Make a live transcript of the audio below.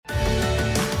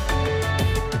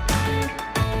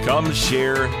Come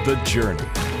share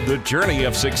the journey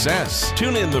of success.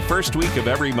 Tune in the first week of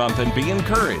every month and be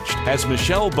encouraged as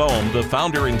Michelle Bohm, the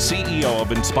founder and CEO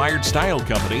of Inspired Style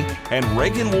Company, and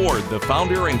Reagan Ward, the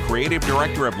founder and creative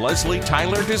director of Leslie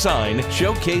Tyler Design,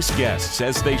 showcase guests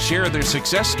as they share their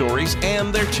success stories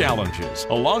and their challenges.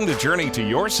 Along the journey to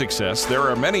your success, there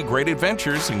are many great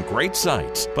adventures and great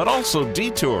sights, but also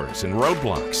detours and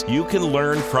roadblocks. You can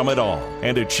learn from it all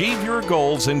and achieve your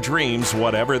goals and dreams,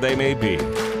 whatever they may be.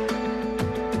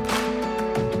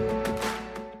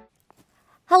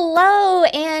 Hello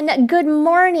and good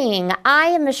morning. I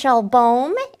am Michelle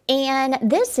Bohm, and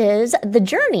this is The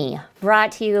Journey,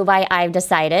 brought to you by I've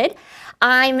Decided.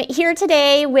 I'm here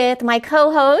today with my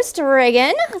co-host,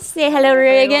 Reagan. Say hello,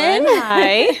 Reagan.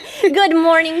 Hi. Good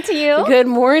morning to you. Good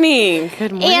morning.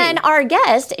 Good morning. And our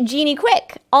guest, Jeannie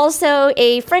Quick, also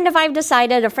a friend of I've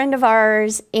Decided, a friend of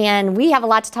ours, and we have a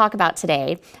lot to talk about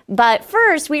today. But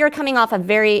first, we are coming off a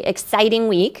very exciting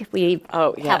week. We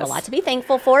have a lot to be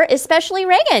thankful for, especially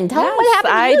Reagan. Tell them what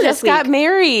happened to you I just got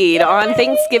married on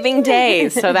Thanksgiving Day,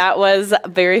 so that was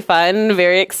very fun,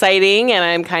 very exciting, and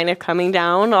I'm kind of coming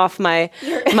down off my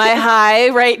high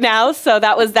right now, so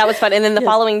that was fun. And then the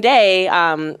following day,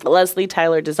 Leslie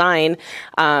Tyler Design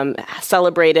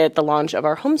celebrated the launch of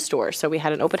our home store, so we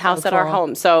had an open house at our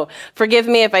home. So forgive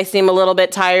me if I seem a little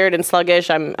bit tired and sluggish.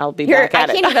 I'll be back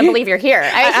at it. I can't even believe you're here.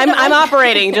 I'm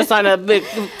operating just on a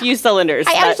few cylinders.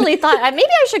 I actually thought maybe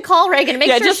I should call Reagan and make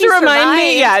sure just she to remind survived.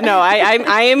 me. Yeah, no,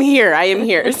 I am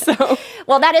here. So.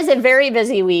 Well, that is a very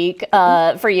busy week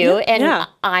for you, and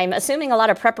I'm assuming a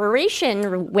lot of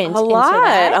preparation went into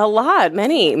that. A lot.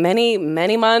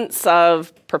 Many months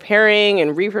of preparing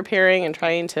and re-preparing and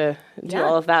trying to do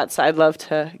all of that. So I'd love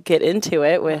to get into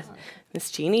it with Miss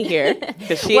Jeannie here,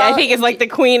 because I think, is like the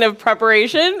queen of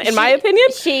preparation, in my opinion.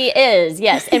 She is,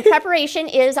 yes. And preparation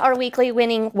is our weekly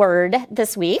winning word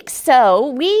this week. So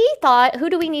we thought, who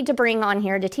do we need to bring on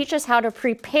here to teach us how to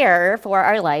prepare for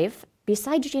our life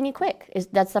besides Jeannie Quick?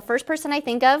 That's the first person I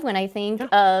think of when I think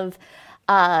of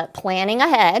planning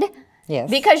ahead. Yes.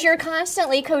 Because you're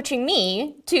constantly coaching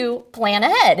me to plan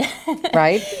ahead.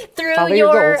 Right. Through Follow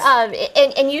your goals.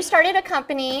 And you started a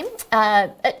company.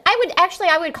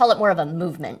 I would call it more of a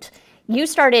movement. You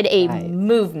started a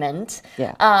movement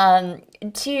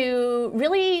to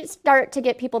really start to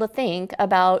get people to think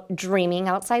about dreaming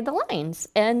outside the lines.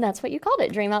 And that's what you called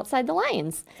it, Dream Outside the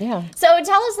Lines. Yeah. So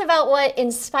tell us about what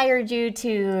inspired you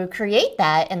to create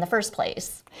that in the first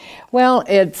place. Well,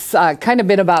 it's kind of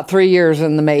been about 3 years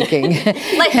in the making.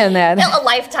 And a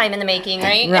lifetime in the making,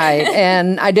 right? Right.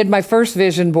 And I did my first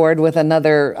vision board with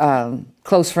another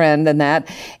close friend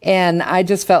and I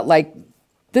just felt like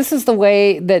this is the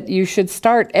way that you should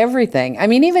start everything. I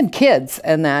mean, even kids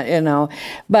and that,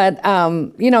 But,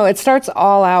 it starts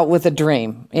all out with a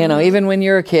dream. Even when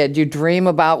you're a kid, you dream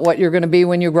about what you're going to be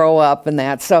when you grow up and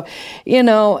that. So,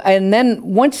 and then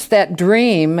once that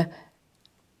dream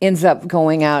ends up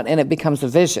going out and it becomes a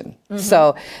vision. Mm-hmm.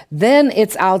 So then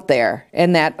it's out there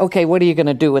and okay, what are you going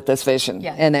to do with this vision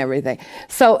and everything?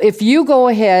 So if you go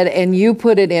ahead and you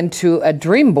put it into a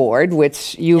dream board,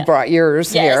 which you brought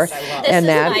yours here. This is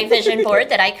my vision board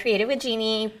that I created with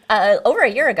Jeannie over a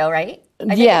year ago, right?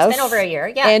 I think it's been over a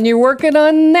year, And you're working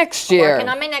on next year. Working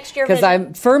on my next year vision.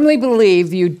 Because I firmly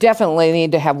believe you definitely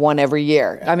need to have one every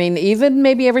year. I mean, even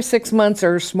maybe every 6 months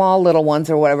or small little ones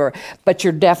or whatever, but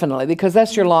you're definitely, because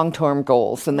that's your long-term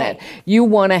goals and that you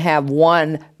want to have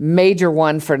one major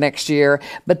one for next year,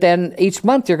 but then each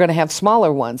month you're going to have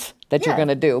smaller ones that you're going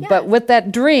to do. But with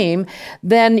that dream,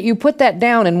 then you put that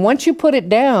down. And once you put it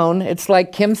down, it's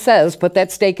like Kim says, put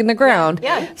that stake in the ground.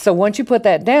 So once you put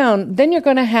that down, then you're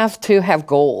going to have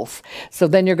goals. So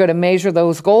then you're going to measure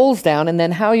those goals down. And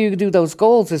then how you do those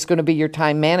goals is going to be your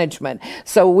time management.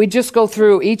 So we just go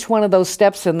through each one of those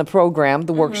steps in the program,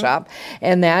 the workshop,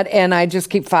 and I just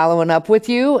keep following up with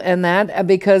you and that,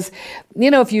 because,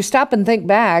 if you stop and think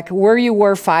back where you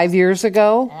were 5 years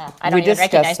ago, I don't even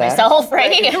recognize myself,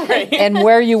 right? And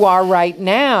where you are right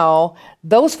now,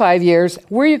 those 5 years,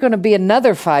 where you're going to be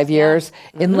another 5 years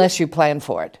unless you plan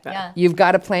for it. You've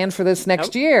got to plan for this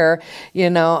next year.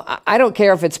 I don't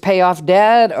care if it's pay off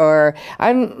debt or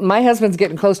my husband's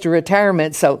getting close to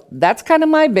retirement. So that's kind of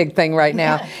my big thing right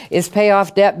now is pay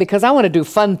off debt because I want to do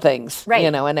fun things,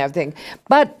 and everything.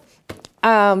 But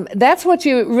That's what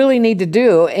you really need to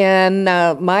do. In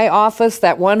my office,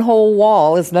 that one whole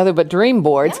wall is nothing but dream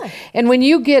boards. Yeah. And when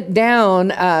you get down,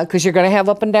 because you're going to have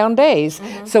up and down days,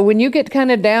 so when you get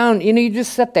kind of down, you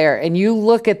just sit there and you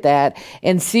look at that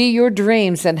and see your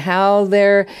dreams and how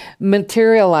they're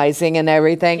materializing and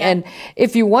everything. Yeah. And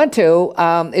if you want to,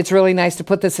 it's really nice to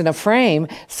put this in a frame.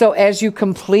 So as you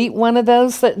complete one of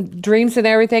those dreams and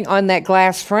everything on that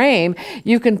glass frame,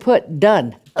 you can put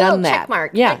done. Done that. Check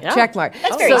mark. Yeah, check mark.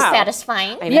 That's very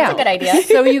satisfying. That's a good idea.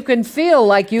 So you can feel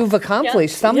like you've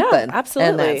accomplished something. Yeah,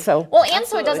 absolutely. And so Well, and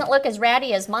so it doesn't look as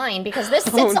ratty as mine because this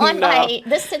sits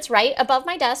this sits right above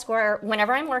my desk where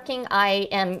whenever I'm working, I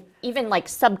am even like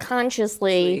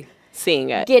subconsciously Seeing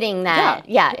it. getting that.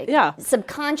 Yeah.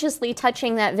 Subconsciously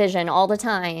touching that vision all the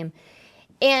time.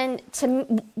 And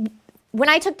when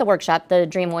I took the workshop, the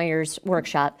Dream Warriors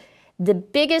workshop, the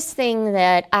biggest thing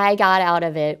that I got out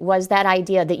of it was that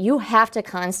idea that you have to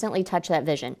constantly touch that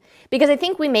vision. Because I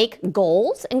think we make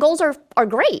goals, and goals are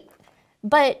great,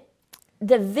 but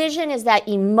the vision is that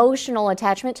emotional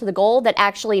attachment to the goal that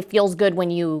actually feels good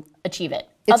when you achieve it.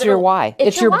 it's your why.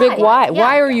 It's your big why. Yeah.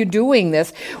 Why are you doing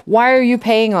this? Why are you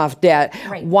paying off debt?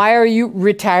 Right. Why are you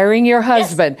retiring your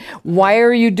husband? Why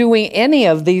are you doing any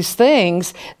of these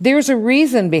things? There's a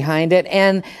reason behind it,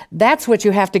 and that's what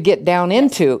you have to get down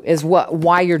into is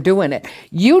why you're doing it.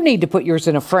 You need to put yours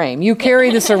in a frame. You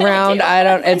carry this around,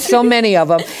 and so many of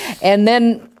them, and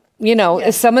then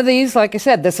some of these, like I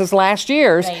said, this is last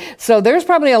year's. Right. So there's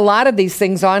probably a lot of these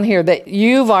things on here that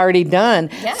you've already done.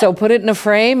 Yeah. So put it in a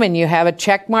frame and you have a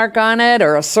check mark on it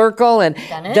or a circle and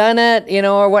done it,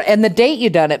 or what, and the date you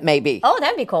done it maybe. Oh,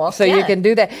 that'd be cool. So you can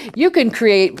do that. You can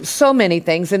create so many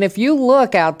things. And if you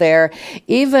look out there,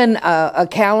 even a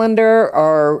calendar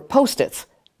or Post-its,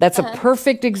 that's a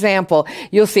perfect example.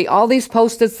 You'll see all these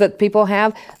Post-its that people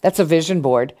have. That's a vision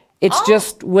board. It's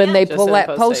just when they pull a that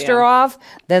Post-it, poster off,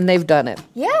 then they've done it.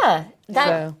 Yeah,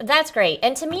 that's great.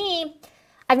 And to me,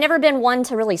 I've never been one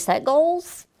to really set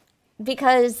goals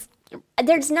because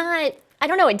there's not, I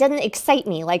don't know, it doesn't excite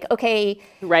me. Like, okay,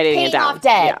 Writing it paying down. off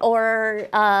debt Yeah. or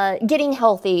getting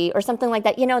healthy or something like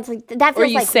that. It's like that feels Or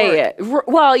you like say work. it.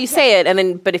 Well, you say it, and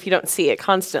then, but if you don't see it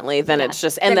constantly, then it's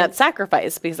just, and that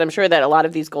sacrifice, because I'm sure that a lot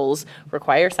of these goals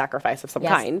require sacrifice of some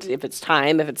Yes. kind. If it's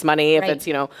time, if it's money, if Right. it's,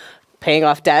 paying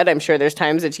off debt. I'm sure there's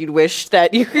times that you'd wish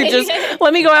that you could just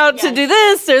let me go out to do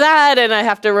this or that, and I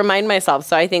have to remind myself.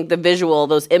 So I think the visual,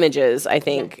 those images, I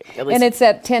think, at least And it's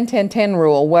that 10-10-10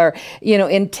 rule where,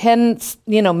 in 10,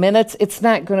 minutes, it's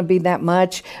not going to be that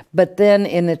much. But then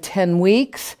in the 10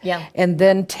 weeks and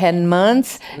then 10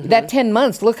 months, that 10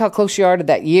 months, look how close you are to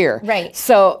that year. Right.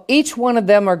 So each one of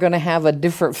them are going to have a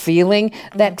different feeling.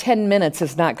 That 10 minutes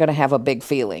is not going to have a big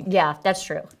feeling. Yeah, that's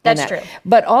true. That's true.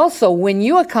 But also, when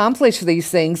you accomplish these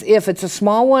things, if it's a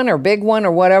small one or big one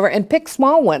or whatever, and pick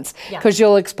small ones because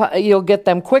you'll get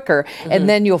them quicker, and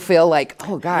then you'll feel like,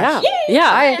 oh gosh,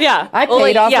 I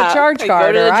paid off a charge card,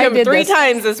 Go to or the I gym did 3 this.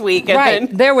 times this week. And Right,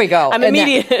 then there we go. I'm And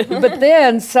immediate. but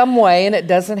then some way, and it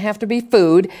doesn't have to be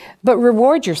food, but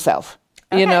reward yourself.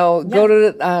 Go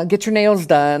to get your nails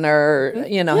done, or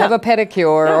have a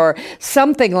pedicure or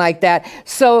something like that.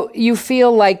 So you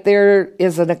feel like there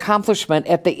is an accomplishment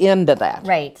at the end of that.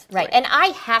 Right. And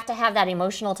I have to have that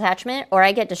emotional attachment or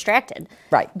I get distracted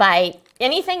by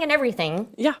anything and everything.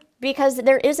 Yeah. Because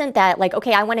there isn't that, like,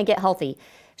 okay, I want to get healthy.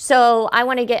 So I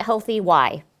want to get healthy.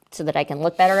 Why? So that I can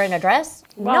look better in a dress?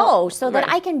 No, so that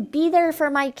I can be there for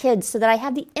my kids, so that I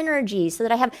have the energy, so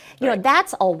that I have,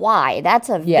 that's a why. That's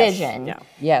a vision. Yeah.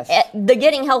 Yes. The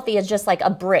getting healthy is just like a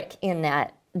brick in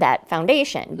that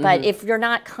foundation. But if you're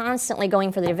not constantly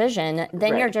going for the vision,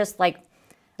 then you're just like,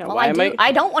 well,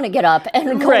 I don't want to get up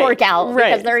and go work out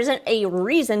because there isn't a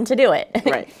reason to do it.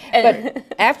 Right. But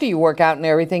after you work out and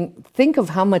everything, think of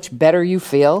how much better you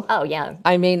feel. Oh, yeah.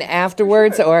 I mean,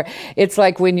 afterwards, or it's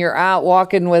like when you're out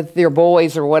walking with your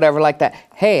boys or whatever like that.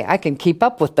 Hey, I can keep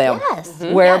up with them. Yes.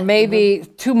 Mhm. Where maybe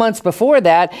 2 months before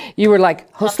that, you were like,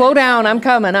 oh, slow down, I'm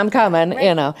coming,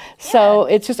 So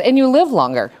it's just, and you live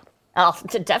longer. Oh,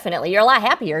 definitely. You're a lot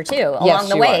happier, too, along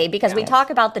the you way, are. because we talk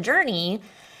about the journey.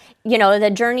 The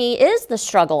journey is the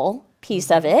struggle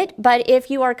piece of it, but if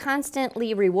you are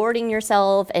constantly rewarding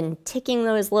yourself and ticking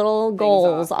those little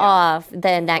goals off,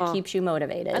 then that keeps you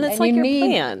motivated. And it's And like you your need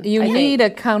plan. you I need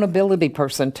think. accountability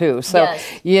person too. So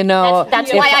Yes.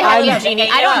 That's if why I have you, I'm- Jeannie.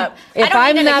 I don't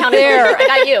I'm need an not accountability. there- I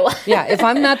got you. Yeah, if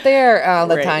I'm not there all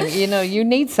the Right. time, you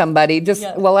need somebody.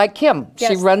 Like Kim, she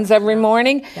Yes. runs every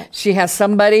morning. She has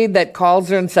somebody that calls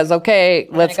her and says, "Okay,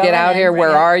 let's go get out running." here. Where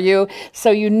Right. are you?"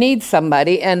 So you need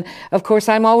somebody, and of course,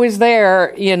 I'm always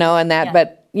there. And that,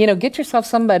 but get yourself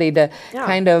somebody to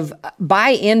kind of buy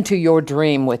into your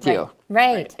dream with you.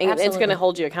 Right. And it's going to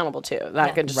hold you accountable too.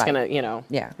 Not just going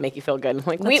to, make you feel good.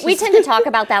 Like we tend to talk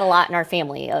about that a lot in our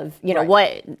family of,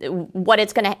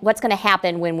 what's going to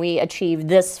happen when we achieve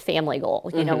this family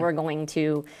goal. You know, we're going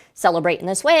to celebrate in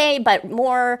this way, but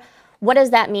more, what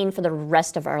does that mean for the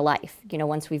rest of our life? You know,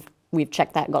 once we've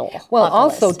checked that goal. Well, off the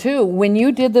also list. too, when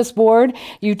you did this board,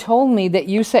 you told me that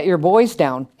you set your boys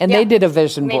down and they did a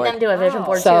vision Made board. them do a vision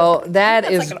board So too. that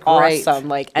That's is like an great. awesome,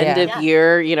 like end of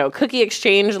year, cookie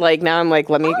exchange. Like now I'm like,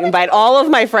 let me invite all of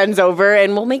my friends over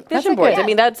and we'll make vision boards. I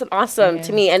mean, that's awesome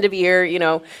to me. End of year,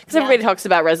 because everybody talks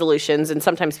about resolutions and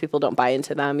sometimes people don't buy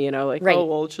into them, like, oh,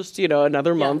 well, it's just,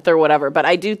 another month or whatever. But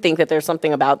I do think that there's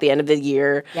something about the end of the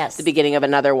year, the beginning of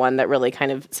another one that really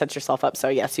kind of sets yourself up. So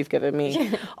yes, you've given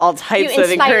me all types of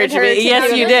encouragement.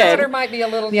 Yes, you did. Daughter might be a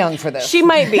little young for this. She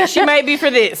might be. She might be for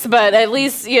this, but at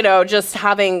least just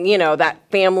having that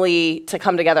family to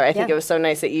come together. I think it was so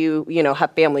nice that you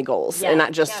have family goals and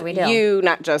not just you,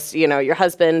 not just your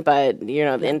husband, but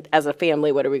as a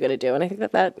family, what are we going to do? And I think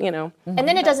that And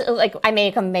then it doesn't I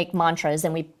make them make mantras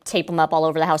and we tape them up all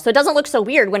over the house, so it doesn't look so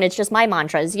weird when it's just my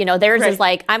mantras. Theirs is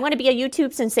like, I'm going to be a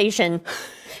YouTube sensation.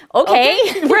 Okay.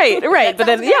 Right. But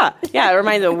then, it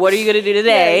reminds them, what are you going to do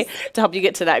today to help you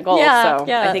get to that goal? So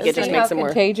I think it just makes it more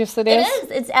contagious. It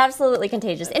is. It's absolutely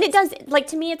contagious. And it does,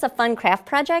 to me, it's a fun craft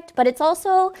project, but it's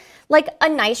also like a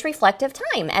nice reflective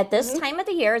time. At this time of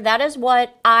the year, that is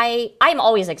what I'm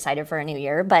always excited for a new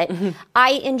year, but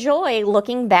I enjoy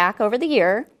looking back over the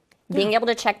year, being able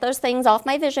to check those things off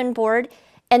my vision board,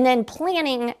 and then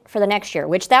planning for the next year,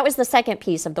 which that was the second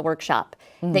piece of the workshop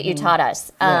that you taught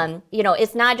us.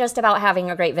 It's not just about having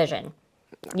a great vision.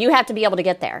 You have to be able to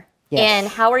get there. Yes. And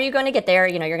how are you going to get there?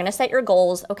 You're going to set your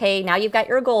goals. Okay, now you've got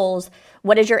your goals.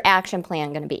 What is your action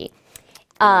plan going to be?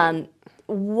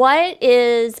 What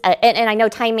is, and I know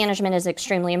time management is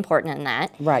extremely important in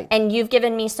that. Right. And you've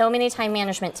given me so many time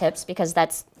management tips because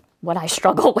that's what I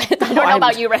struggle with. I don't know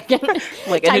about you, Reagan.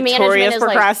 Like a notorious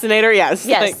procrastinator, yes.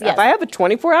 If I have a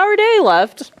 24-hour day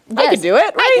left, I can do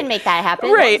it, right? I can make that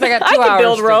happen. Right. I can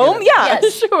build Rome. Yeah,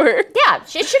 sure. Yeah,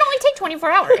 it should only take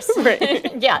 24 hours.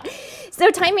 Right. Yeah. So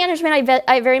time management,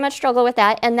 I very much struggle with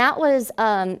that. And that was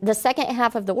the second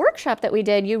half of the workshop that we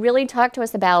did. You really talked to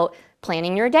us about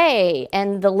planning your day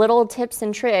and the little tips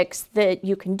and tricks that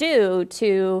you can do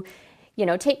to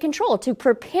take control, to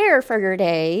prepare for your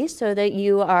day so that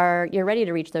you're ready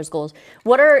to reach those goals.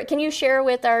 Can you share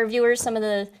with our viewers some of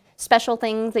the special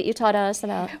things that you taught us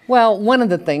about? Well, one of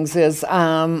the things is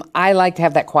I like to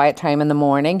have that quiet time in the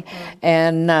morning,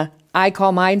 and I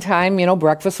call my time,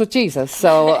 breakfast with Jesus.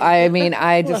 So,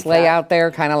 I just lay out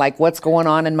there kind of like what's going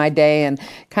on in my day and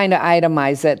kind of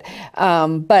itemize it.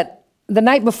 But the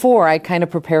night before, I kind of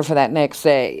prepare for that next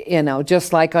day,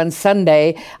 just like on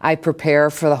Sunday, I prepare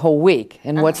for the whole week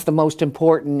and what's the most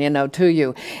important, to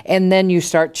you. And then you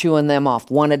start chewing them off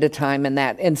one at a time and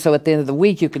that. And so at the end of the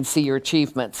week, you can see your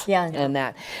achievements and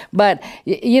that. But,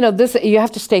 this, you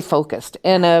have to stay focused.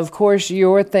 And of course,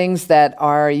 your things that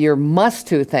are your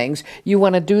must-do things, you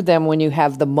want to do them when you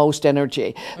have the most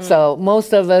energy. So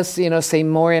most of us, seem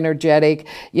more energetic,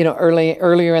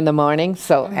 earlier in the morning.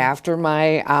 So after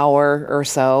my hour or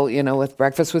so, with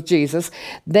Breakfast with Jesus,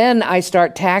 then I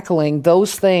start tackling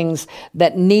those things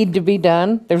that need to be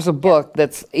done. There's a book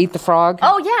that's Eat the Frog.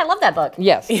 Oh yeah, I love that book.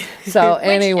 Yes. So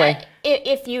anyway.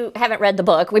 If you haven't read the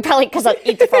book, we probably, because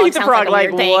Eat the Frog sounds like a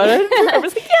weird thing. What? I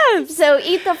was like, yes. So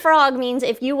Eat the Frog means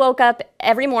if you woke up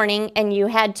every morning and you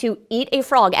had to eat a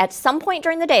frog at some point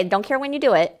during the day, don't care when you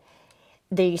do it,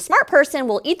 the smart person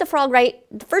will eat the frog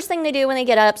the first thing they do when they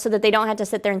get up so that they don't have to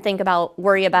sit there and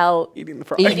worry about eating the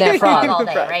frog. Eating that frog all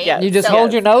day, right? Yeah. You just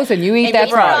hold your nose and you eat that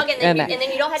frog. And then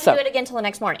you don't have to do it again until the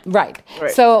next morning. Right.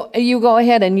 So you go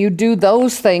ahead and you do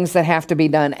those things that have to be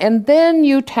done, and then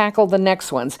you tackle the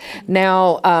next ones.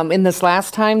 Now, in this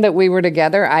last time that we were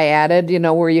together, I added,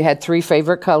 where you had 3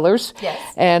 favorite colors.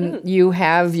 Yes. And you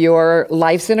have your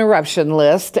life's interruption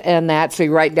list and that, so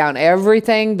you write down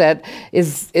everything that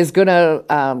is going to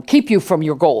keep you from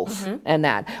your goals and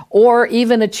that, or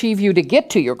even achieve you to get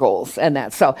to your goals and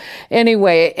that. So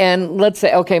anyway, and let's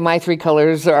say, okay, my 3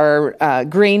 colors are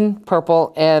green,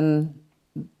 purple, and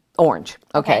orange.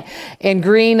 Okay. And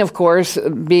green, of course,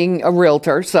 being a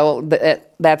realtor, so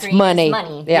that's green money. Is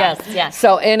money. Yeah. Yes.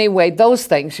 So anyway, those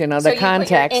things, the so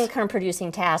context. you put your income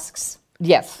producing tasks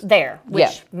Yes. there, which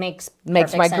Yeah. makes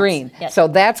Makes perfect my sense. green. Yes. So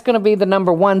that's going to be the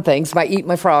number one things, my eat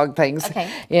my frog things, Okay.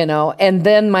 and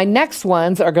then my next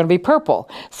ones are going to be purple.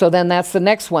 So then that's the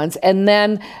next ones. And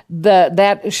then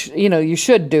you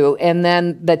should do, and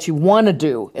then that you want to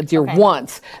do, it's your Okay.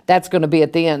 wants, that's going to be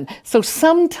at the end. So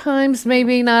sometimes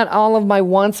maybe not all of my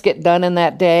wants get done in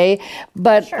that day,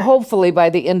 but hopefully by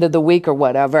the end of the week or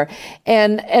whatever.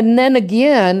 And then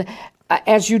again,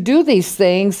 as you do these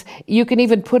things, you can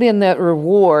even put in that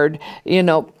reward,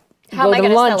 How am I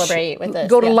gonna celebrate with this?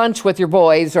 Go to Yeah. lunch with your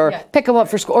boys, or pick them up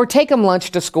for school, or take them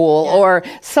lunch to school, or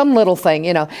some little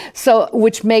thing, So,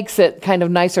 which makes it kind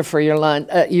of nicer for your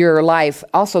life.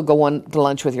 Also, go on to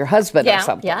lunch with your husband or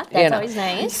something. Yeah, that's always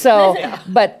nice. So,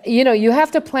 but you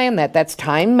have to plan that. That's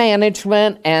time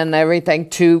management and everything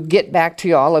to get back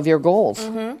to all of your goals.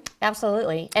 Mm-hmm.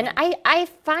 Absolutely. And I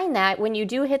find that when you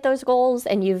do hit those goals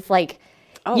and you've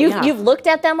you've looked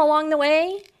at them along the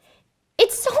way,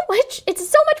 it's so much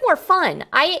more fun.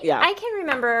 I can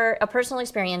remember a personal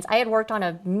experience. I had worked on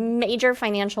a major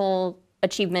financial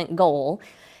achievement goal,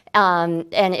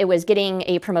 and it was getting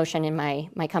a promotion in my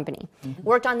company. Mm-hmm.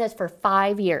 Worked on this for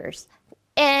 5 years.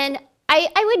 And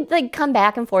I would come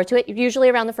back and forth to it, usually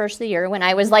around the first of the year when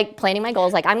I was planning my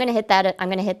goals, I'm gonna hit that, I'm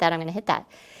gonna hit that, I'm gonna hit that.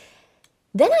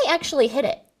 Then I actually hit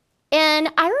it.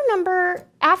 And I remember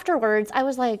afterwards, I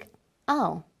was like,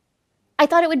 oh, I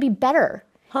thought it would be better.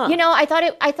 Huh. I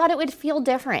thought it would feel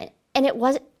different. And it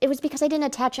was because I didn't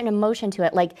attach an emotion to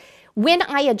it. Like, when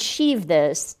I achieve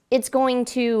this, it's going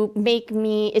to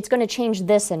change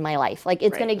this in my life. Like,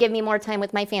 it's going to give me more time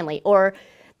with my family. Or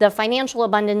the financial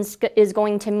abundance is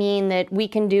going to mean that we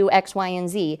can do X, Y, and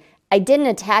Z. I didn't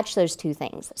attach those two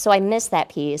things. So I missed that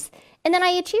piece. And then I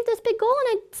achieved this big goal,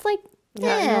 and it's like,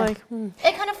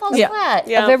 it kind of falls flat.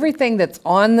 Yeah. Of everything that's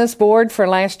on this board for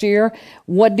last year,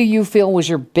 what do you feel was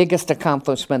your biggest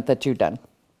accomplishment that you've done?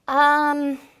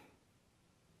 I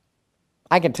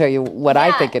can tell you what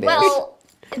I think it is. Well,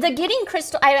 the getting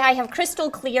crystal, I have crystal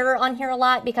clear on here a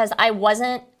lot because I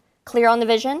wasn't clear on the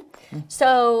vision.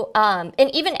 So,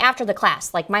 and even after the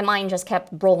class, my mind just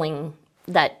kept rolling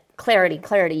that clarity.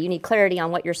 You need clarity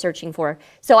on what you're searching for.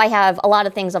 So I have a lot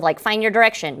of things of find your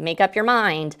direction, make up your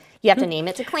mind. You have to name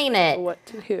it to claim it. What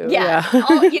to do. Yeah.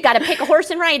 You got to pick a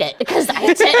horse and ride it because I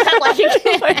want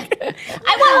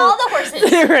all the horses.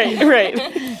 Right.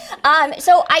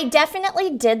 So I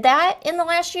definitely did that in the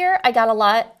last year. I got a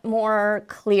lot more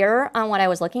clear on what I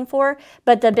was looking for.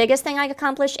 But the biggest thing I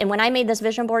accomplished, and when I made this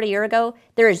vision board a year ago,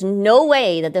 there is no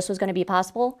way that this was going to be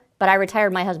possible, but I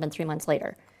retired my husband 3 months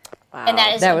later. Wow. And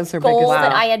that was a goal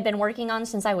that I had been working on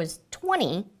since I was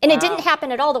 20. And it didn't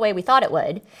happen at all the way we thought it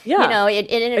would. Yeah. It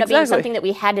ended up being something that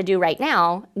we had to do right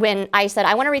now when I said,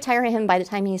 I want to retire him by the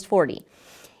time he's 40.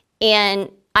 And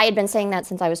I had been saying that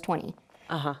since I was 20.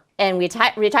 Uh-huh. And we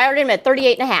retired him at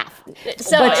 38 and a half.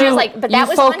 So but that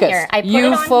was on here. I put it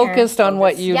on focused here. on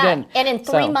what you did. And in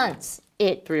 3 months,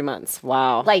 3 months.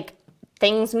 Wow.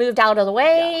 Things moved out of the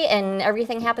way and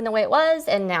everything happened the way it was,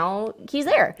 and now he's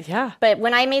there. Yeah. But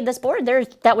when I made this board,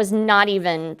 that was not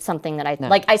even something that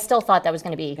I still thought that was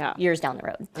going to be years down the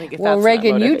road. Well,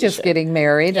 Reagan, you just getting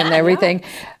married and everything.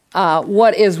 Yeah.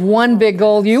 What is one big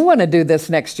goal you want to do this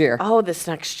next year? Oh, this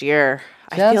next year.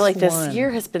 I feel like this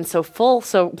year has been so full,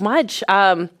 so much.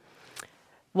 I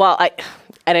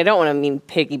don't want to mean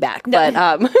piggyback, but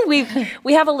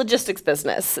we have a logistics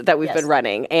business that we've been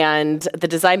running, and the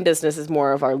design business is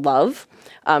more of our love.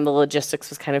 The logistics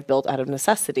was kind of built out of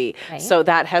necessity. Right. So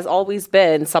that has always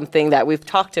been something that we've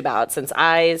talked about since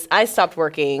I stopped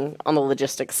working on the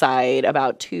logistics side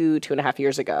about 2.5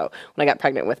 years ago when I got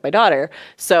pregnant with my daughter.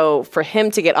 So for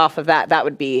him to get off of that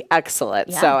would be excellent.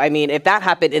 Yeah. So, if that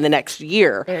happened in the next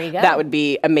year, that would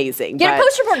be amazing. Get a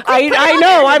poster board. I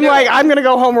know. I'm I'm going to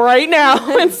go home right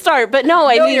now and start. But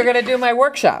no, you're going to do my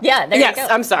workshop. Yeah, there you go.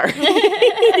 I'm sorry.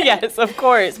 Yes, of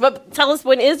course. But tell us,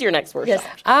 when is your next workshop?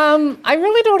 Yes. I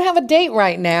really don't have a date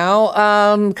right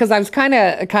now because I was kind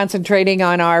of concentrating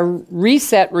on our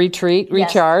reset retreat,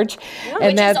 recharge. Yeah.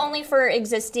 And which is only for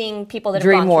existing people that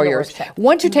Dream have gone warriors. Through the workshop.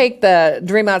 Once you take the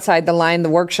Dream Outside the Line, the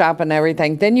workshop and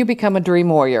everything, then you become a dream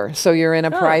warrior. So you're in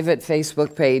a private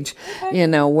Facebook page,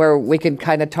 where we can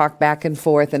kind of talk back and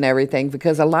forth and everything,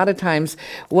 because a lot of times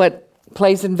what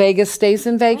plays in Vegas stays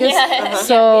in Vegas. Yeah.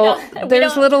 So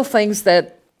there's little things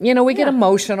that we get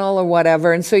emotional or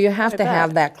whatever, and so you have to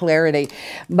have that clarity.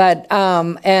 But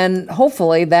and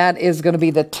hopefully that is going to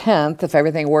be the 10th if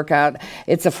everything work out.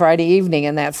 It's a Friday evening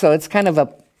and that, so it's kind of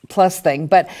a plus thing.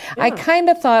 But I kind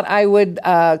of thought I would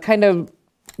kind of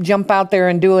jump out there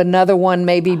and do another one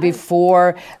maybe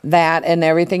before that and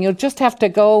everything. You'll just have to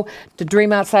go to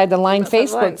Dream Outside the Line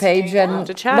Facebook page and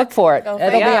look for it. It'll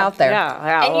be out there.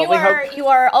 Yeah. And you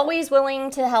are always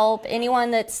willing to help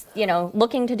anyone that's,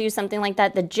 looking to do something like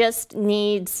that just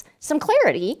needs some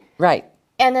clarity. Right.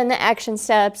 And then the action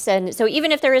steps. And so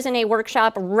even if there isn't a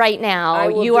workshop right now,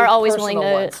 you are always willing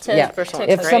to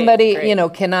if somebody,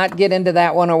 cannot get into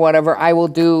that one or whatever, I will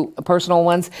do personal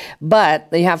ones. But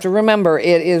you have to remember,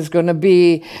 it is going to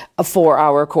be a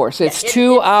 4-hour course. It's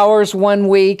 2 hours 1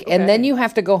 week. And then you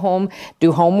have to go home,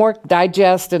 do homework,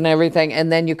 digest and everything.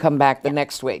 And then you come back the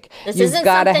next week. This isn't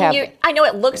something I know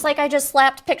it looks like I just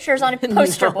slapped pictures on a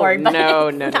poster board. But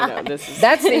No.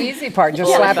 That's the easy part,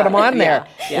 just slapping them on there.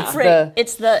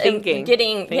 It's the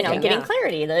getting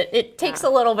clarity. It takes a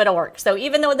little bit of work. So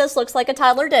even though this looks like a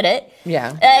toddler did it,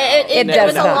 it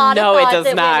was a lot of thought it does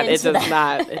that not. went It into does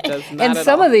not. It does not. And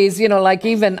some of these, like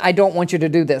even, I don't want you to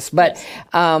do this, but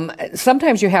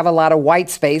sometimes you have a lot of white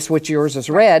space, which yours is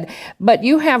red, but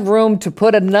you have room to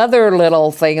put another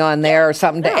little thing on there or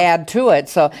something to add to it.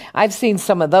 So I've seen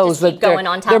some of those. Just keep going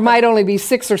on top there of might only be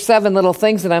 6 or 7 little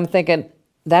things, and I'm thinking,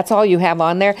 that's all you have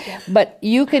on there, but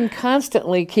you can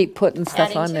constantly keep putting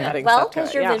stuff on there. Well,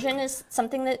 because your vision is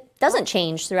something that doesn't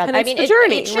change throughout. And it's the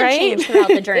journey, it should right? change throughout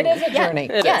the journey. It is a journey.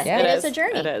 It is a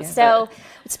journey. It is. So,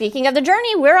 speaking of the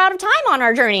journey, we're out of time on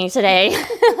our journey today.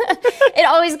 It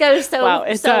always goes so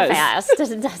fast,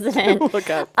 doesn't it? Look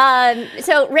up.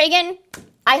 So, Reagan,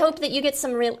 I hope that you get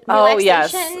some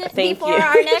relaxation before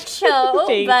our next show.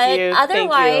 Thank you.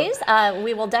 Otherwise,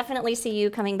 we will definitely see you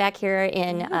coming back here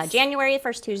in January,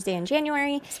 first Tuesday in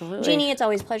January. Absolutely. Jeannie, it's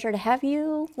always a pleasure to have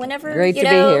you whenever. Great to be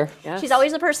here. Yes. She's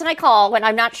always the person I call when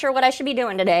I'm not sure what I should be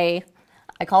doing today.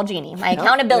 I call Jeannie, my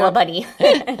accountability buddy.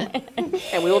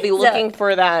 And we will be looking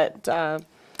for that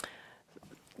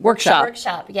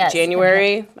Workshop, yes.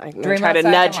 January. I'm going to try to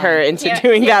Outside nudge the her Line. into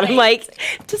doing that. I'm like,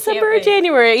 December or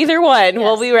January, either one.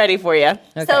 We'll be ready for you.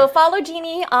 Okay. So follow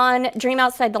Jeannie on Dream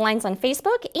Outside the Lines on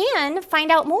Facebook and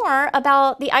find out more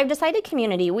about the I've Decided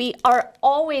community. We are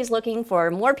always looking for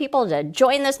more people to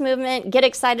join this movement, get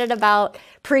excited about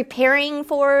preparing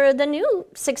for the new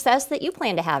success that you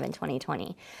plan to have in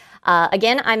 2020.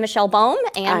 Again, I'm Michelle Bohm.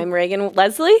 And I'm Reagan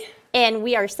Leslie. And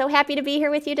we are so happy to be here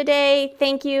with you today.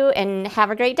 Thank you and have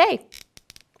a great day.